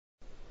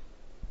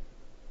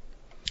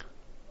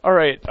All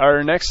right,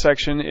 our next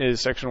section is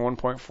section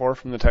 1.4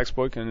 from the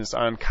textbook, and it's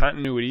on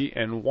continuity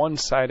and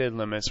one-sided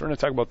limits. We're going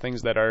to talk about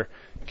things that are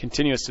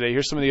continuous today.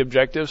 Here's some of the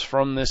objectives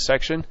from this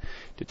section.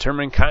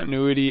 Determine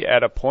continuity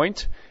at a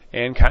point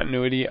and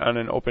continuity on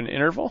an open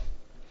interval.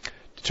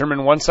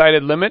 Determine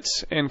one-sided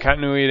limits and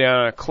continuity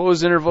on a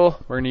closed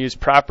interval. We're going to use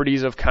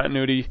properties of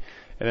continuity,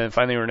 and then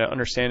finally we're going to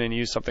understand and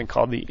use something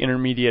called the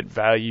intermediate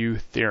value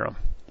theorem.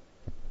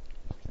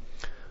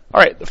 All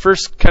right, the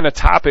first kind of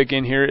topic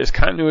in here is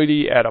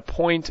continuity at a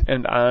point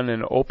and on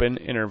an open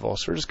interval.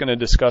 So we're just going to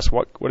discuss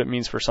what it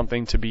means for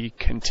something to be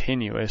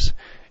continuous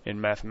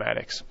in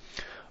mathematics.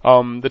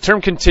 The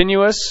term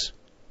continuous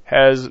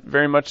has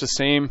very much the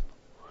same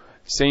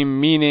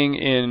meaning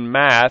in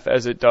math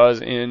as it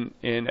does in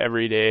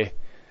everyday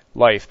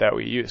life that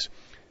we use.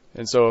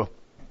 And so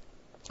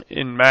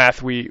in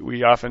math,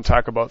 we often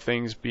talk about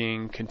things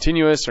being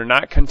continuous or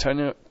not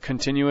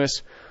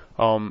continuous.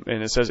 And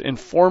it says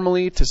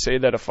informally to say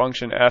that a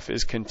function f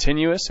is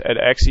continuous at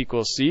x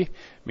equals c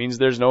means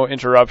there's no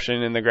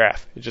interruption in the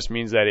graph. It just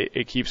means that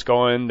it keeps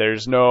going.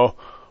 There's no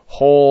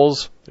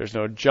holes, there's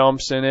no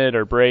jumps in it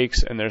or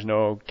breaks, and there's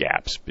no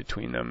gaps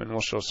between them. And we'll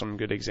show some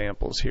good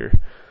examples here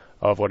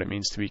of what it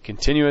means to be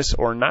continuous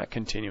or not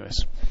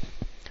continuous.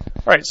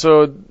 All right,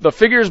 so the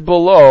figures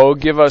below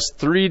give us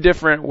three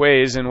different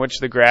ways in which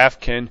the graph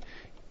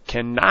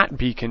cannot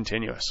be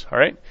continuous. All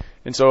right,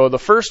 and so the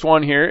first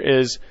one here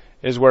is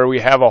where we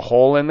have a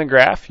hole in the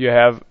graph. You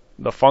have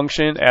the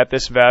function at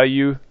this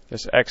value,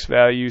 this x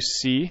value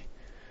c.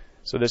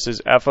 So this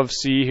is f of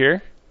c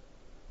here.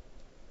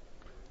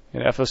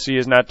 And f of c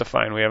is not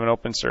defined. We have an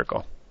open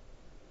circle.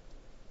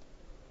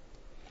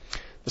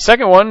 The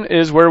second one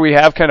is where we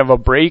have kind of a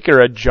break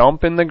or a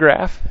jump in the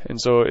graph. And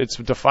so it's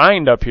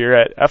defined up here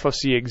at f of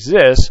c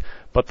exists,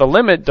 but the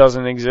limit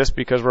doesn't exist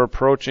because we're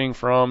approaching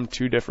from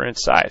two different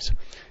sides.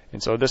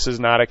 And so this is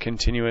not a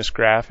continuous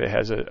graph. It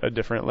has a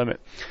different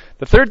limit.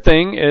 The third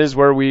thing is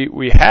where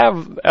we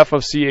have f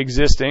of c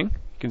existing.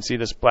 You can see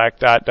this black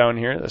dot down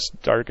here, this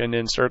darkened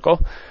in circle.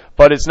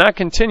 But it's not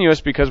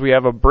continuous because we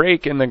have a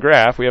break in the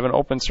graph. We have an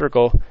open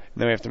circle, and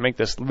then we have to make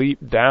this leap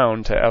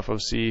down to f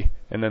of c,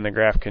 and then the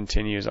graph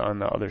continues on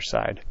the other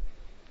side.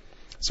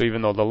 So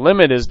even though the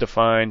limit is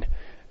defined,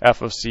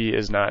 f of c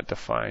is not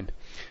defined.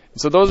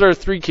 So those are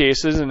three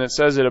cases, and it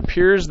says it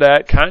appears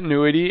that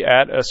continuity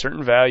at a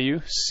certain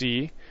value,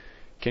 c,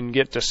 can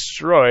get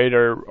destroyed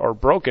or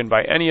broken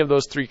by any of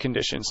those three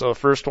conditions. So the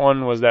first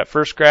one was that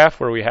first graph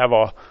where we have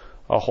a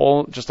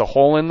hole, just a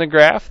hole in the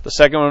graph. The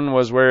second one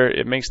was where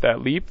it makes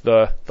that leap,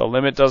 the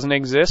limit doesn't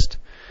exist.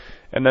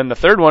 And then the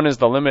third one is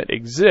the limit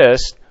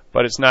exists,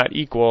 but it's not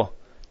equal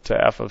to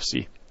f of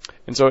c.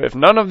 And so if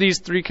none of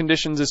these three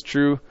conditions is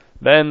true,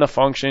 then the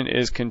function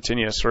is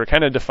continuous. So we're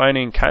kind of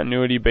defining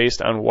continuity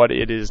based on what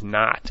it is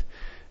not,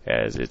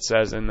 as it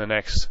says in the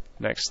next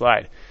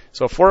slide.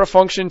 So for a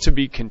function to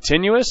be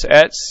continuous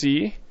at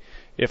c,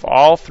 if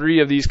all three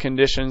of these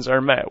conditions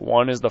are met,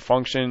 one is the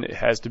function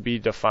has to be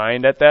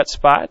defined at that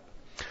spot.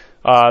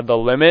 The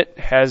limit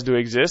has to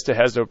exist. It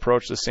has to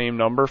approach the same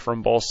number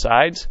from both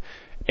sides.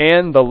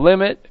 And the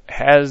limit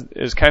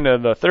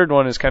the third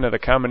one is kind of the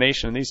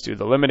combination of these two.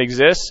 The limit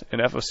exists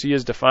and f of c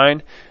is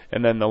defined,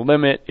 and then the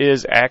limit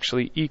is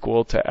actually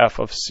equal to f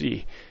of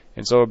c.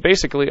 And so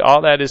basically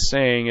all that is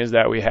saying is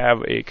that we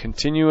have a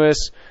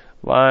continuous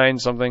line,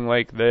 something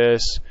like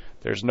this.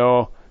 There's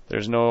no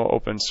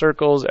open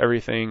circles.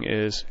 Everything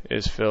is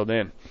filled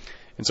in.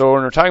 And so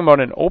when we're talking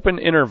about an open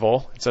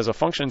interval, it says a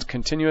function is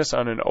continuous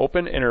on an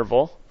open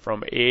interval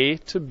from a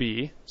to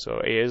b. So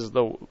a is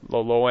the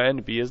low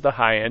end, b is the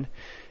high end,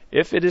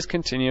 if it is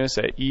continuous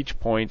at each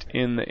point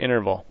in the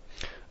interval.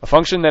 A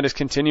function that is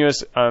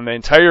continuous on the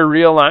entire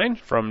real line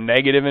from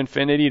negative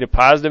infinity to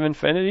positive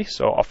infinity,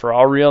 so for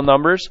all real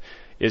numbers,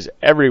 is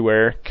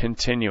everywhere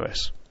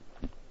continuous.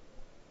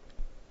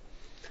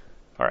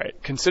 All right,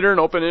 consider an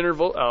open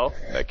interval L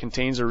that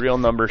contains a real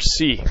number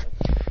c.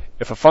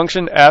 If a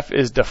function f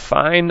is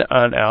defined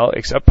on L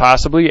except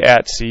possibly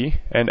at c,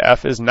 and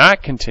f is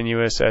not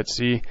continuous at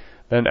c,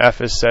 then f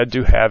is said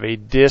to have a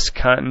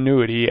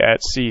discontinuity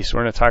at c. So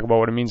we're going to talk about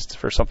what it means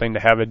for something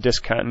to have a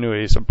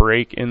discontinuity. It's a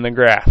break in the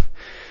graph.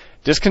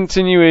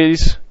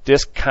 Discontinuities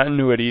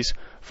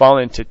fall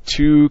into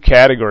two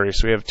categories.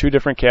 So we have two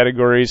different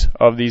categories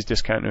of these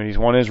discontinuities.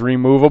 One is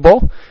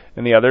removable,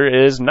 and the other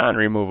is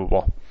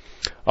non-removable.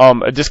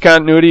 A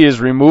discontinuity is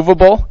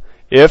removable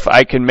if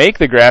I can make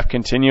the graph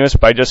continuous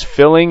by just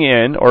filling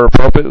in or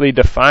appropriately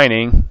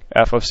defining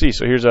f of c.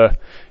 So here's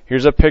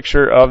a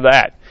picture of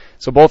that.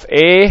 So both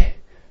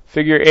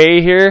figure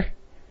A here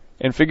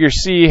and figure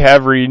C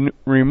have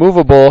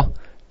removable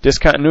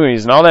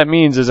discontinuities. And all that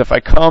means is if I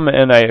come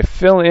and I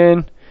fill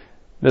in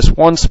this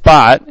one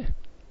spot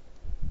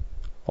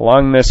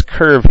along this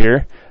curve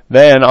here,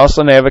 then all of a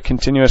sudden I have a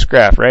continuous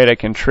graph, right? I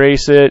can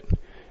trace it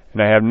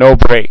and I have no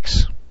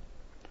breaks.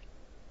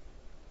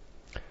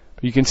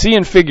 You can see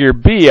in figure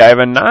B, I have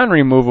a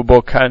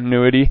non-removable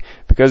continuity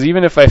because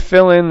even if I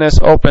fill in this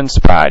open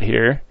spot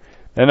here,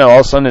 then all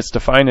of a sudden it's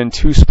defined in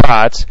two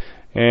spots,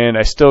 and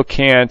I still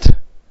can't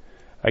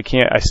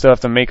I still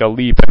have to make a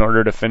leap in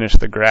order to finish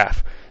the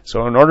graph.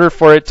 So in order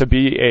for it to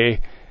be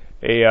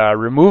a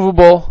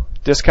removable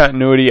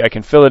discontinuity, I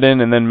can fill it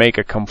in and then make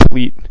a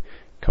complete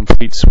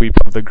sweep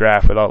of the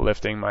graph without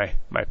lifting my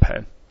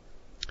pen.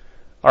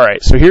 All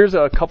right, so here's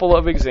a couple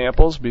of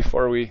examples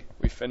before we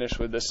finish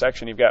with this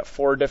section. You've got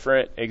 4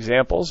 different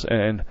examples,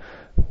 and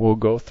we'll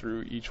go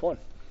through each one.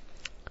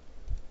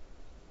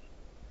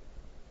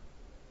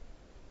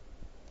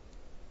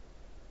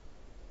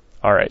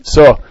 All right,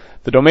 so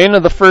the domain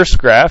of the first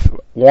graph,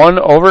 1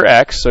 over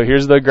x. So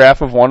here's the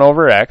graph of 1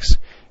 over x. You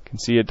can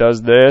see it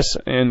does this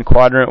in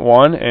quadrant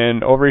 1,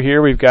 and over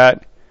here we've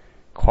got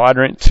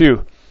quadrant 2.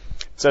 It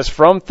says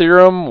from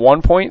theorem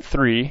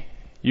 1.3,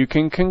 you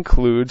can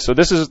conclude, so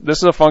this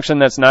is a function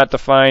that's not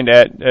defined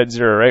at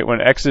 0, right?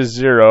 When x is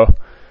 0,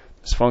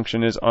 this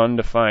function is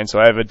undefined. So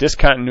I have a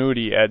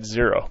discontinuity at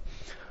 0.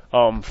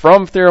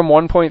 From theorem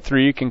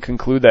 1.3, you can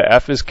conclude that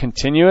f is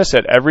continuous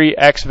at every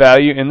x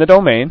value in the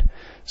domain.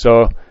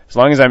 So as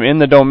long as I'm in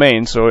the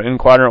domain, so in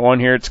quadrant 1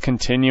 here, it's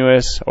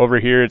continuous. Over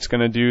here, it's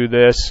going to do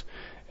this,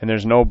 and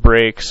there's no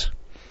breaks.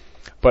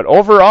 But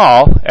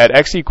overall, at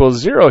x equals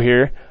 0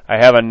 here, I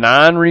have a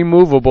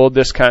non-removable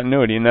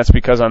discontinuity, and that's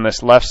because on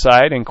this left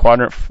side in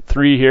quadrant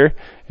 3 here,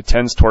 it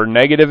tends toward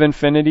negative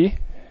infinity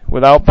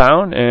without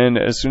bound, and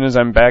as soon as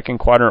I'm back in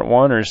quadrant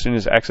 1, or as soon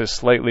as x is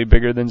slightly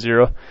bigger than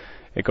 0,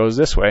 it goes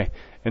this way.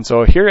 And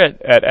so here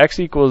at x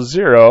equals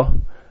 0,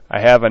 I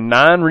have a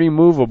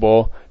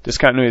non-removable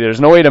discontinuity.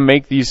 There's no way to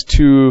make these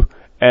two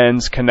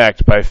ends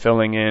connect by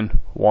filling in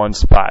one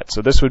spot.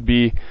 So this would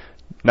be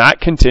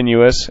not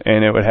continuous,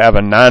 and it would have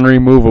a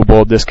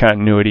non-removable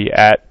discontinuity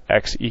at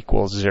x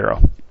equals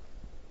 0.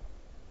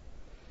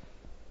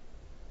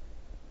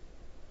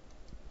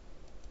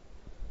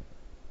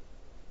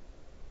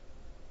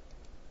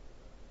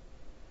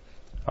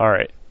 All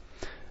right.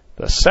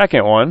 The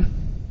second one,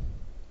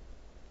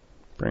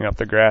 bring up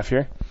the graph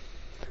here.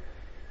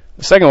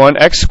 The second one,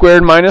 x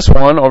squared minus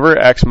 1 over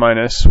x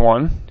minus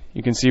 1.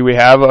 You can see we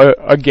have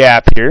a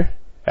gap here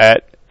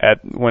at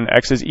when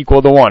x is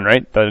equal to 1,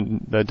 right?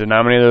 The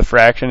denominator of the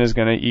fraction is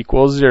going to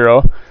equal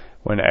 0.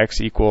 When x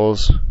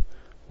equals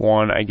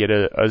 1, I get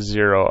a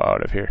 0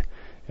 out of here.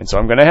 And so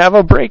I'm going to have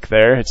a break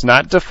there. It's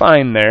not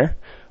defined there.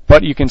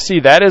 But you can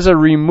see that is a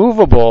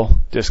removable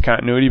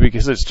discontinuity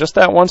because it's just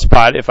that one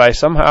spot. If I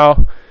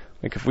somehow,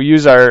 like if we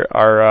use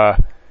our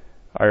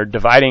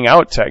dividing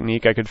out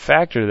technique, I could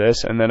factor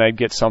this, and then I'd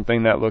get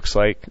something that looks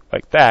like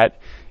that.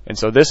 And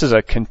so this is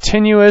a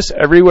continuous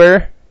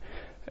everywhere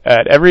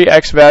at every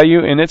x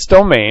value in its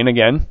domain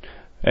again,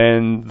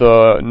 and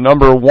the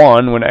number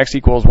 1 when x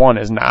equals 1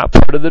 is not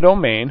part of the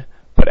domain,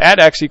 but at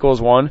x equals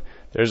 1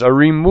 there's a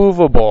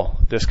removable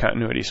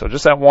discontinuity. So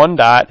just that one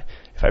dot,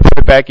 if I put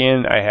it back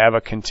in, I have a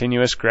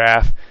continuous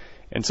graph.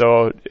 And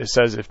so it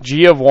says if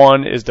g of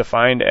 1 is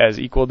defined as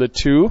equal to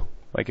 2,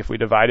 like if we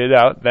divide it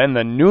out, then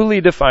the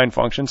newly defined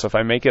function, so if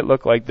I make it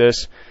look like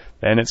this,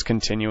 then it's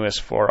continuous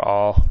for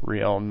all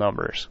real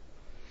numbers.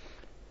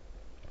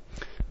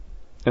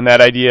 And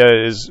that idea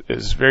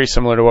is very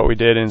similar to what we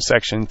did in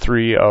section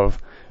 3 of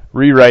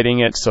rewriting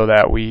it so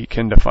that we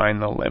can define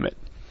the limit.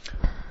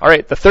 All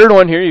right, the third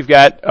one here, you've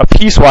got a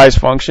piecewise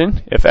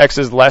function. If x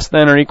is less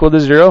than or equal to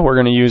 0, we're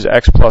going to use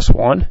x plus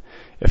 1.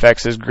 If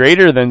x is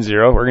greater than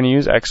 0, we're going to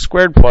use x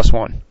squared plus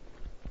 1.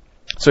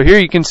 So here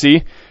you can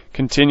see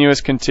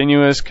continuous,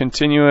 continuous,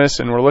 continuous,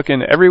 and we're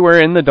looking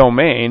everywhere in the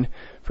domain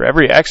for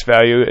every x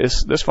value.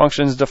 This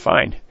function is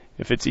defined.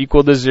 If it's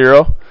equal to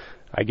 0,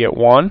 I get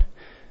 1.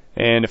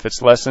 And if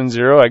it's less than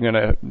 0, I'm going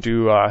to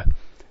do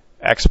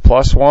x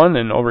plus 1,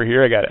 and over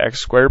here I got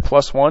x squared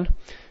plus 1.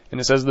 And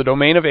it says the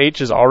domain of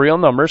h is all real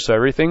numbers, so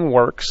everything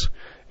works.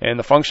 And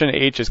the function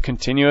h is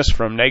continuous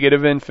from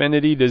negative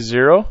infinity to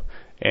 0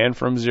 and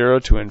from 0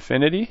 to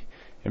infinity.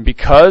 And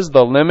because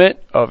the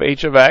limit of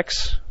h of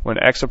x when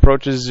x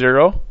approaches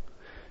 0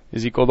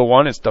 is equal to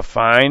 1, it's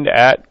defined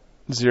at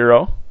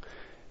 0.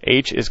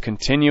 H is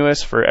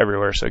continuous for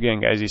everywhere. So again,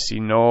 guys, you see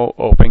no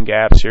open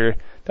gaps here.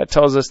 That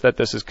tells us that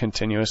this is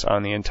continuous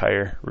on the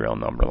entire real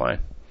number line.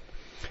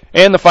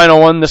 And the final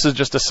one, this is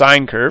just a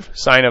sine curve,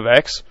 sine of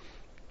x.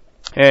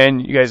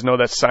 And you guys know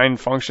that sine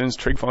functions,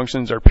 trig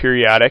functions, are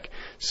periodic.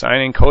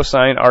 Sine and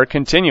cosine are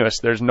continuous.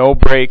 There's no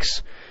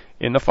breaks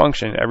in the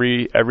function.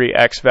 Every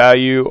x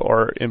value,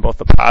 or in both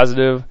the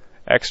positive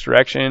x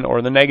direction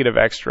or the negative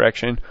x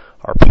direction,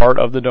 are part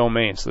of the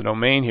domain. So the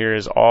domain here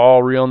is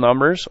all real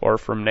numbers, or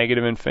from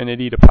negative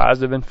infinity to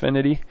positive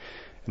infinity.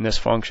 And this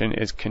function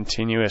is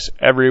continuous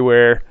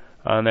everywhere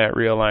on that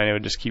real line. It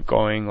would just keep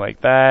going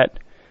like that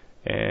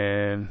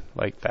and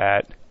like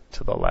that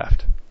to the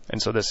left.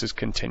 And so this is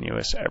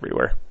continuous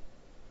everywhere.